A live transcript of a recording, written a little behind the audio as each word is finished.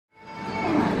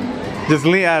Just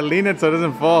lean it so it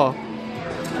doesn't fall.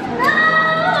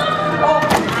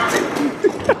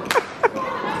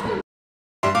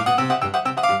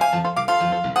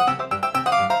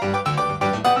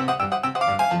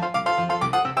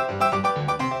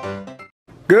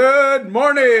 Good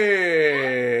morning!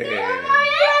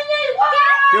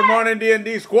 Good morning,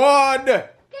 D&D squad!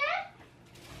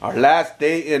 Our last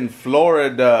day in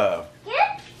Florida.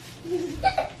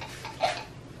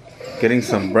 Getting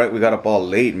some break. We got up all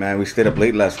late, man. We stayed up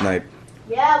late last night.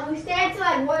 Yeah, we stayed until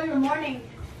like 1 in the morning.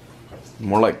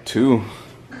 More like 2.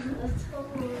 Let's go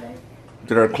over there.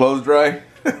 Did our clothes dry?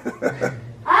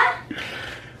 Huh?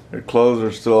 Our clothes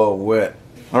are still all wet.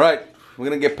 Alright, we're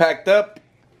gonna get packed up.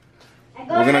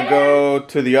 We're gonna go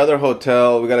to the other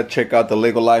hotel. We gotta check out the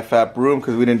Lego Life app room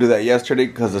because we didn't do that yesterday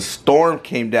because the storm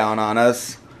came down on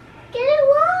us. Get it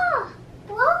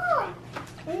raw.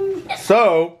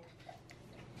 So,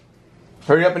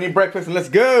 hurry up and eat breakfast and let's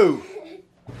go.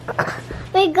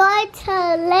 We're going to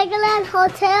Legoland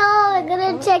Hotel. I'm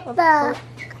gonna check the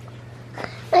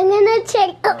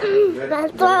my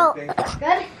throat.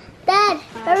 Good. Dad,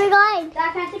 where are we going?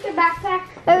 Dad, can I take your backpack?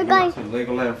 Where are we going? To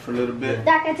Legoland for a little bit.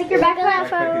 Dad, can I take your backpack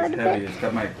for a Backpack little is heavy. bit? It's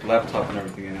got my laptop and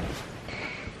everything in it.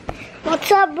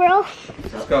 What's up, bro?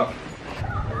 Let's go.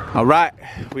 All right,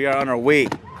 we are on our way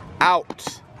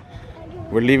out.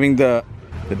 We're leaving the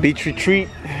beach retreat.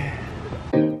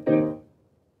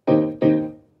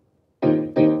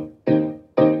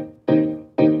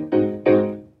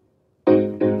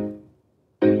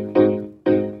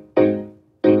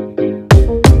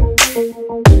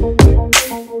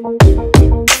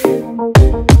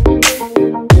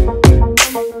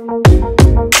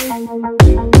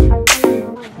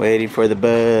 Waiting for the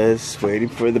bus, waiting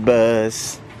for the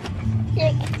bus.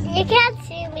 You can't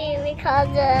see me because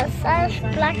the sun's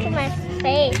blocking my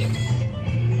face.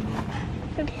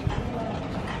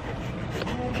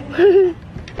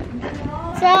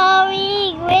 So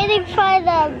we waiting for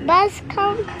the bus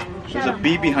come. There's a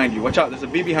bee behind you. Watch out, there's a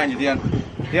bee behind you, Deion.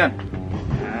 Deion.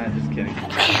 Ah, just kidding.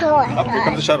 Oh my Up, here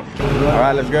comes the God. shuttle. All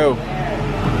right, let's go.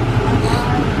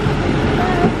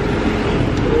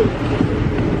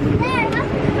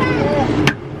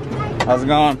 How's it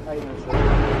going?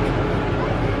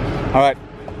 All right,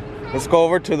 let's go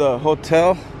over to the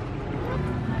hotel.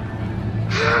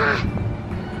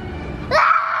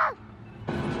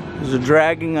 There's a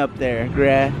dragon up there,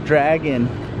 dragon.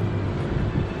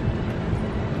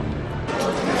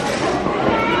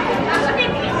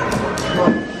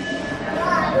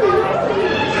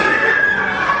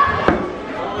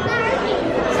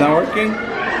 It's not working?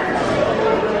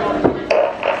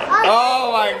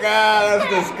 Oh my God, that's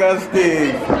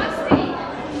disgusting.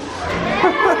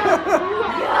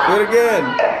 Do it again.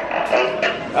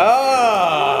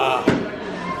 Ah.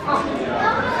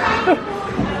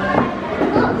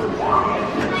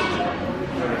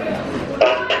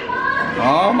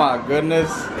 Oh my goodness.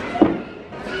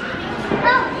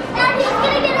 Dad, he's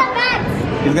gonna get our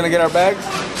bags. He's gonna get our bags?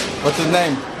 What's his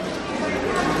name?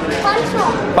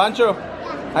 Pancho. Pancho?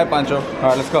 Hi Pancho.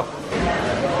 Alright, let's go.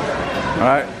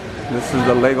 Alright, this is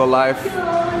the Lego Life.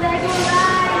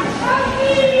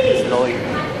 It's Lloyd.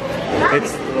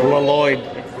 It's Lloyd.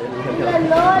 The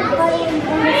Lord, buddy.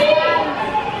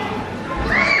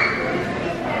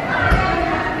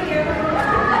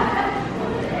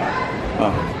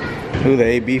 Oh, who the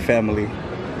AB family?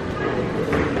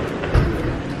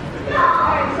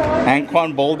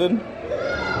 Anquan Bolden?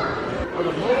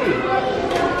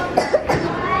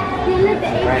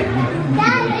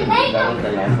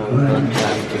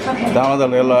 Down the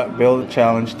little build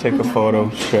challenge, take a photo,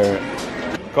 share it.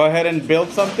 Go ahead and build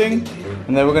something,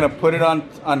 and then we're gonna put it on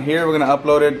here. We're gonna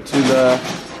upload it to the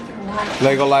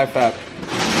Lego Life app.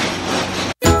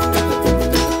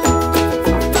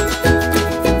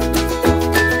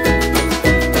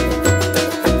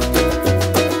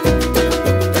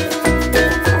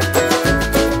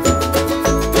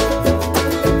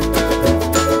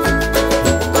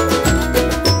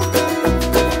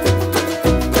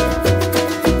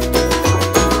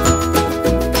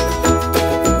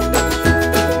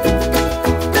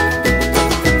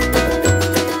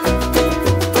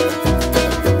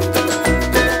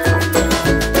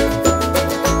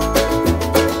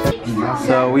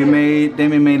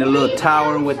 Damian made a little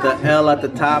tower with the L at the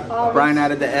top. Brian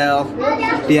added the L.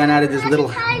 Deion added this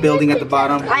little building at the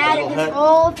bottom. I added this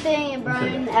whole thing and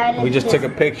Brian added We just took a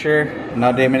picture.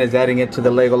 Now Damian is adding it to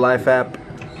the Lego Life app.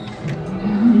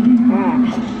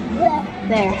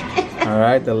 There.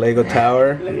 Alright, the Lego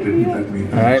tower.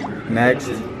 Alright, next.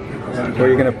 Where are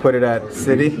you going to put it at?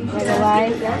 City? Lego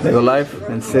Life. Lego Life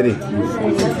and City.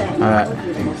 Alright.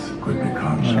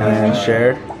 And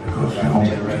share.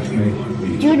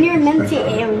 Junior Minty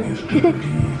Alien.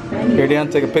 Here,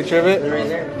 Deion, take a picture of it.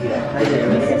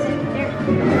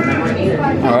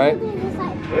 Alright.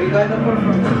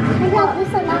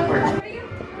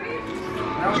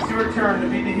 Now it's your turn to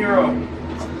be the hero.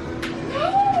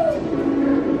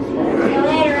 See you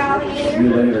later, alligator.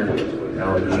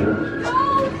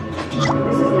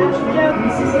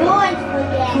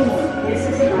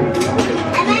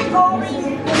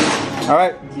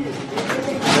 Alright.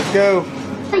 Let's go.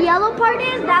 The yellow part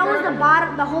is, that was the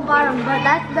bottom, the whole bottom, but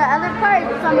that's the other part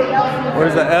is somebody else.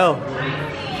 Where's the L?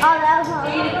 Oh, that was not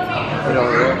me. Put it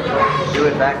over there. Do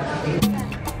it back.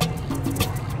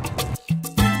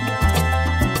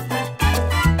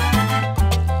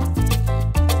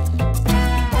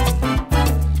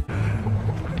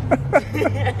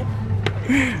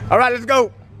 All right, let's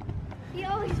go.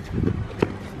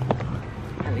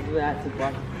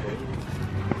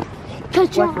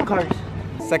 Good job.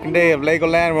 Second day of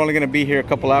Legoland. We're only gonna be here a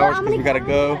couple hours because we gotta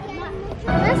go.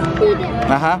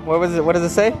 What was it? What does it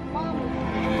say?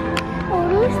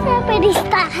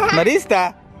 Marista.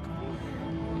 Marista.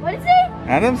 What is it?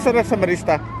 I don't say that's a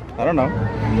marista. I don't know.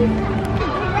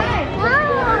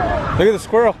 Look at the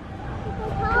squirrel.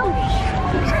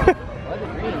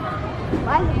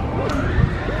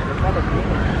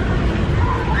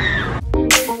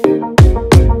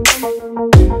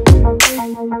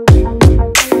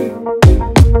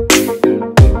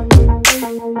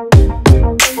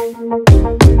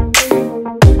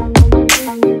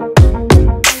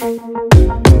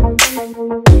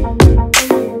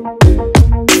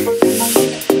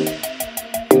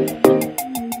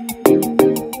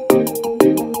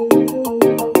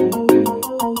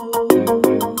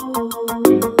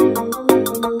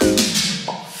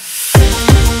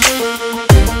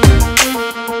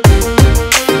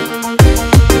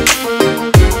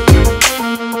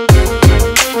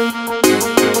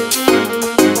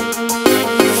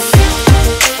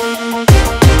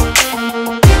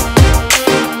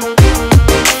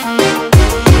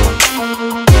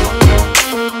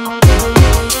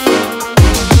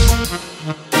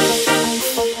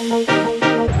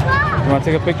 You want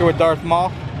to take a picture with Darth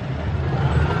Maul?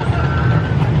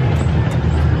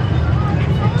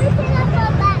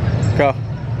 Go.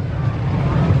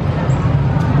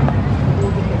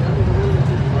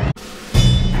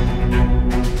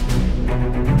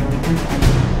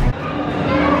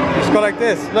 Just go like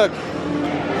this. Look.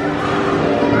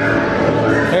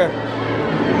 Here.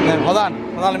 And then hold on.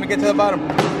 Hold on. Let me get to the bottom.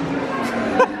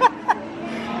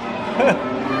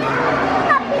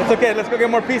 It's okay. Let's go get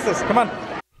more pieces. Come on.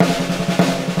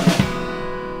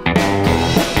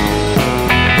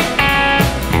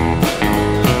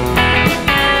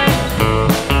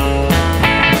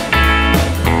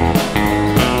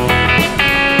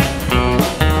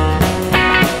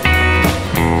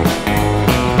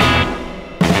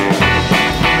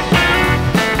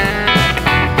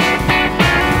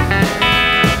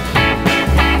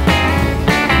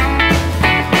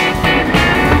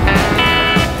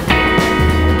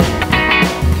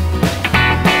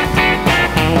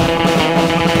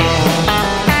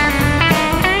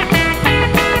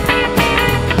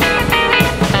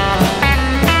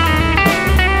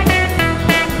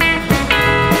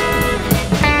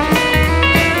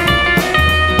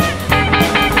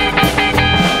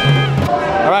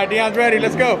 Deion's ready,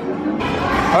 let's go.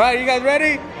 All right, you guys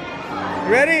ready? You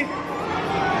ready?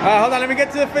 All right, hold on, let me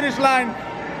get to the finish line. All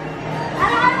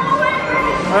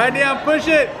right, Deion, push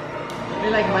it. I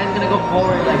feel like mine's gonna go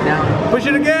forward, like down. Push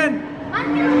it again.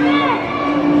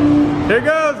 Here it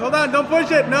goes, hold on, don't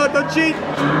push it. No, don't cheat.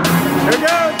 Here it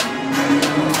goes.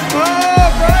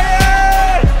 Oh,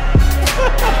 Brian!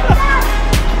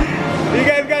 You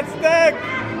guys got stuck.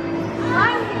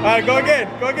 All right, go again,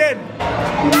 go again.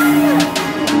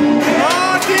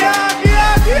 Oh, Deion, roll!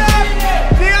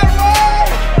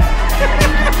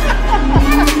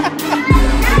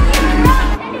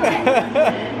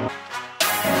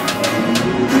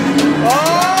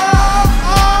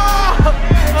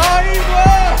 He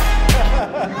won!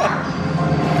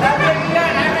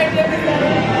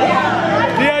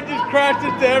 Deion just crashed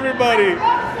into everybody.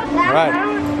 All right,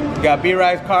 you got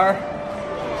B-Ride's car.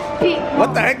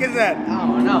 What the heck is that?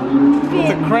 Oh no.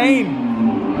 It's a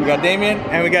crane. We got Damian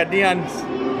and we got Deion's.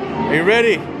 Are you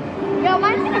ready? Yo,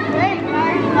 mine's gonna break. I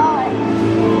already know it.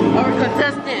 Our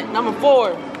contestant, number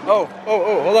 4. Oh,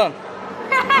 hold on.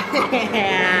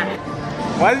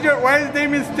 Why is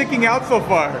Damian sticking out so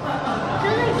far? Because I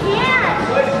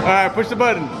can't. Alright, push the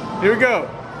button. Here we go.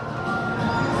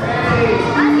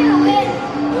 I'm gonna win.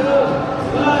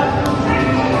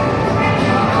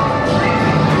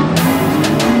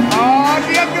 Oh,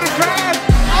 Deion!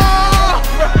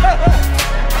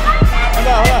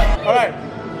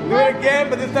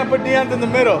 hands in the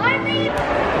middle.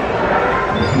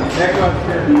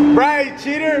 Brian,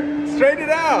 cheater, straighten it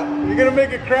out. You're gonna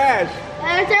make it crash.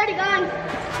 It's already gone.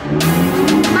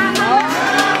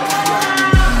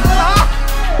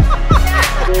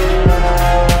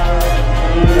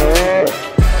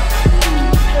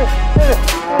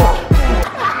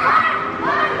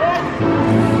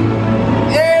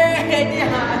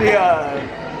 Yeah.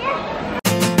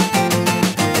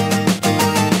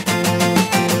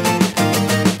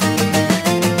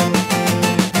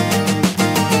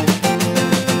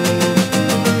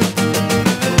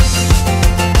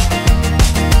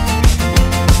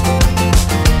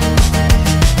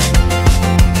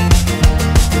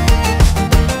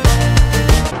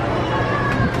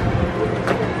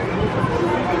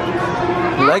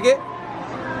 You like it?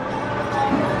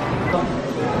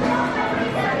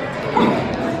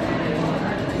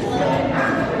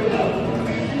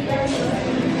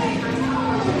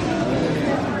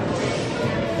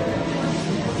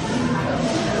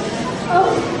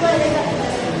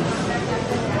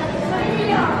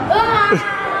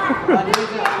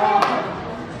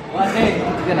 One day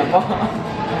he's gonna fall.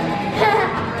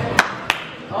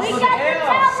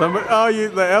 Somebody, oh,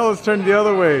 the L is turned the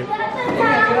other way.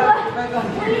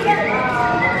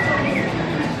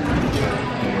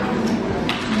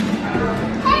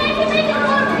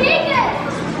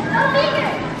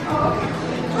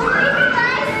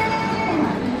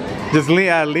 Just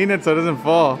lean it so it doesn't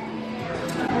fall.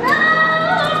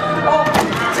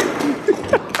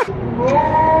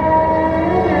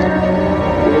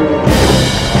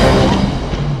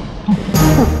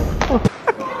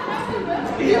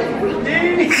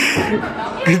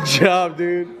 Good job,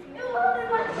 dude.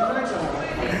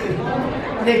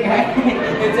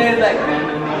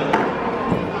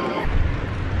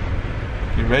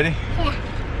 You ready? Yeah.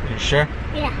 You sure?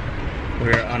 Yeah.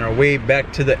 We're on our way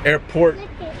back to the airport.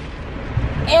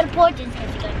 Airport is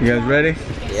good. You guys ready?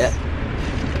 Yeah.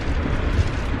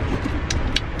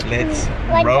 Let's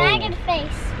Like roll. dragon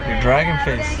face. Your dragon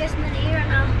face.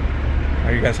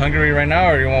 Are you guys hungry right now,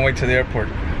 or you want to wait to the airport?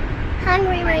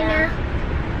 Hungry right now.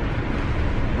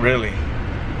 Really?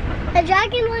 The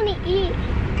dragon want to eat.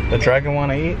 The dragon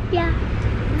want to eat? Yeah.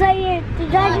 Right here. The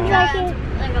dragon's right here.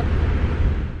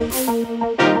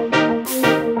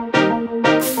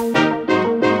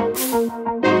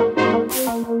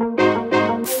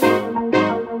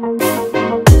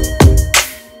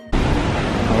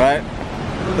 All right,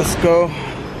 let's go.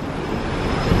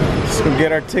 Let's go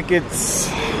get our tickets.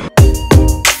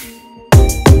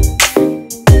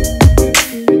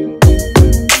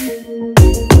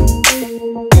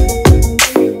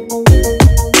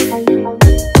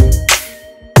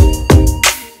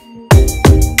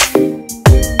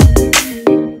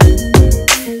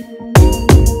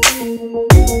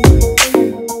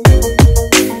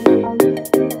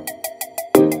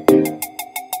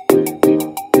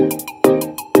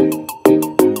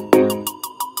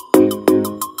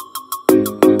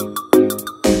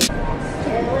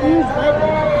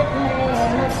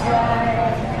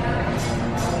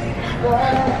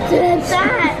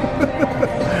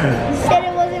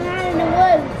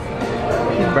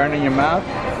 Burning your mouth?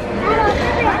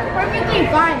 Perfectly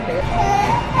fine.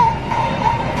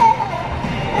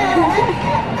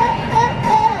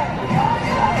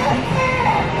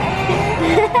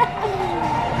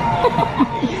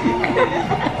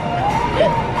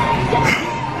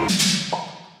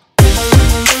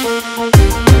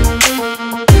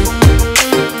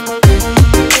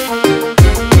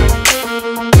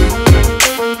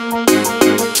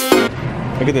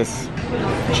 Look at this.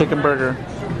 Chicken burger.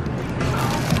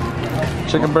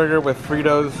 Chicken burger with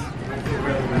Fritos,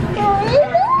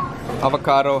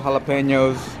 avocado,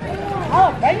 jalapenos.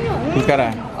 He's got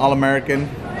an all-American.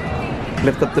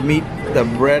 Lift up the meat, the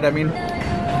bread, I mean.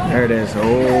 There it is.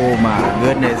 Oh my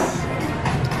goodness.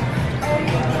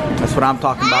 That's what I'm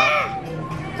talking about.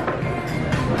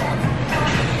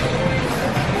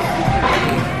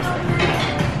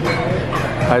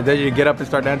 Alright, there you get up and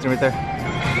start dancing right there.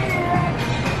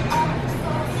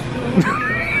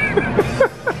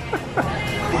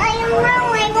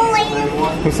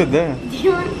 Who said that?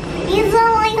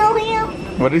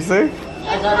 What did he say?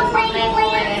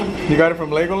 You got it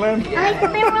from Legoland? I got it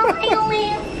from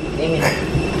Legoland.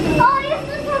 Oh, this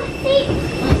is from seats.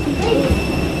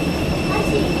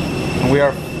 We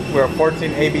are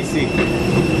 14 ABC.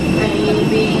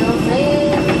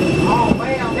 Oh,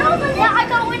 wow. No, I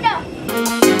got a window.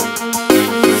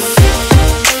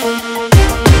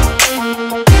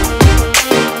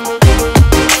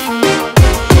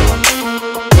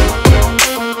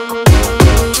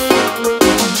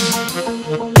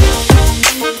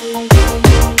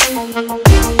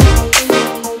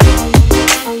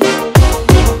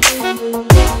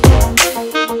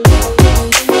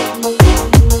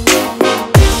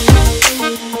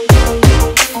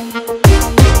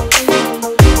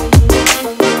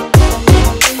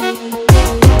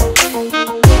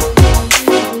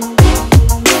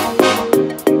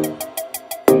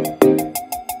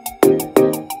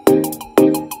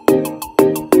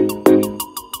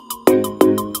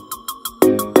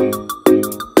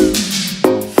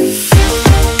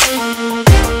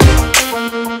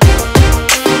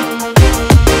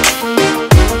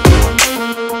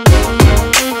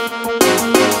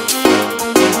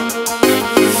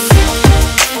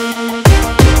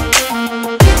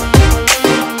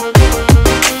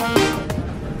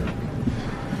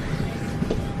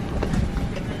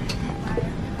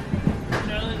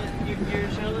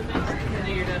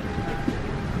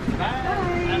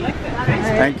 I like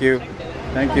that. Thank you.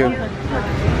 Thank you.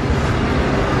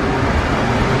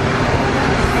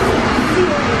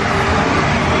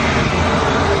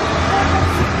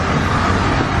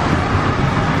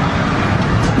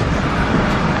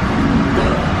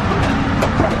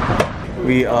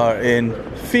 We are in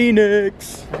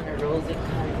Phoenix.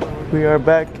 We are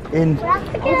back in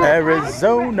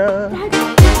Arizona.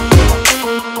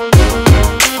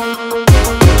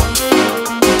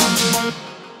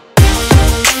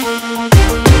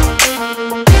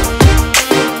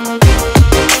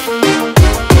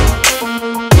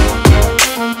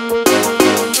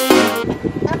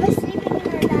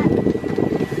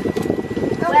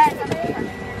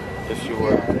 Yes, you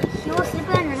were. You were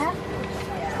sleeping in her lap?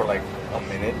 For like a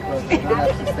minute.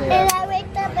 And I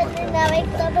waked up and then I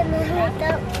waked up and then I waked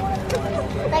up.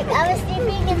 Like I was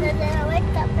sleeping and then I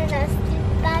waked up and I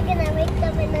slept back and I waked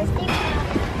up and I slept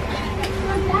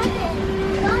back.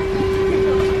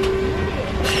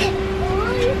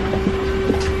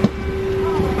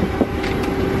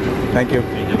 Thank you.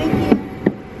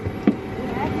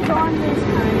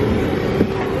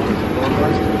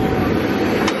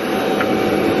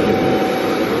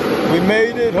 We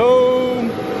made it home.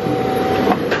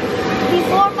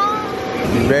 Before Mom.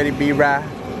 You ready, B-Rye?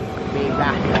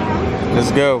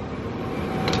 Let's go.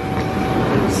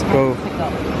 Let's go.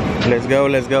 Let's go,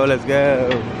 let's go, let's go.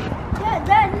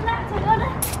 Dad, you like to go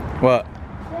there? What?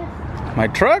 My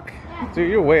truck? Yeah. Dude,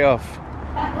 you're way off.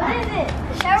 What is it?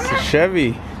 It's a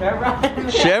Chevy.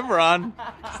 Chevron?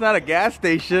 It's not a gas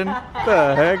station. What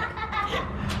the heck?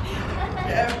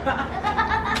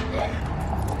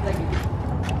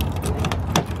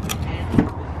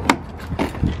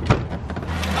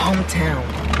 Hometown.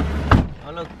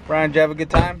 Oh look. Brian, did you have a good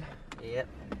time? Yep.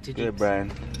 Good,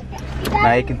 Brian.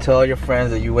 Now you can tell all your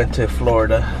friends that you went to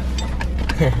Florida.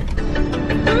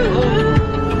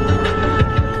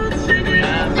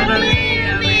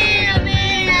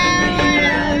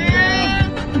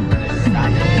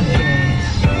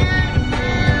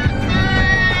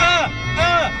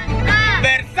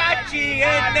 Versace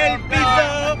en el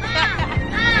piso.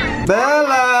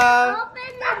 Bella!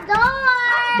 Open the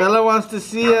door! Bella wants to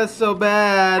see us so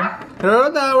bad.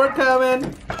 Hold on, we're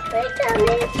coming. Wait a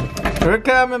minute. We're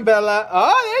coming, Bella.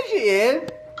 Oh, there she is.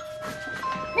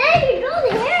 There you go,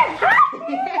 there.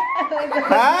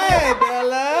 Hi,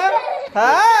 Bella.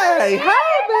 Hi.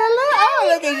 Hi, Bella. Oh,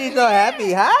 look at you so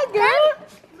happy. Hi, girl.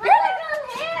 Bella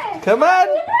goes here. Come on.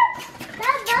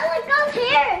 That Bella goes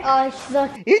here. Oh, she's so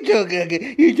You're so good.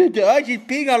 You're so good. Oh, she's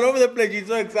peeing all over the place. She's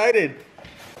so excited.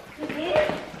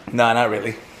 cute. No, not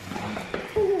really.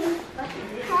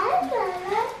 Hi,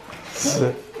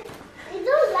 Bella. You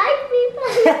don't like me,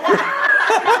 Bella.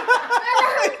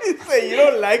 You say you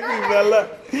don't like me, Bella.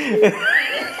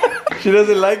 She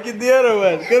doesn't like you, the other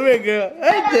one. Come here, girl.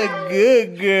 That's a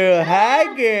good girl. Hi,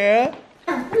 girl.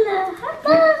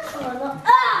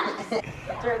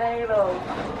 Tornado.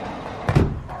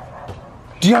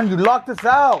 Deion, you locked us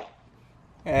out.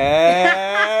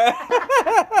 Eh.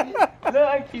 Look,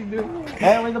 I keep doing it.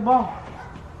 Hey, where's the ball?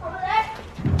 Over there.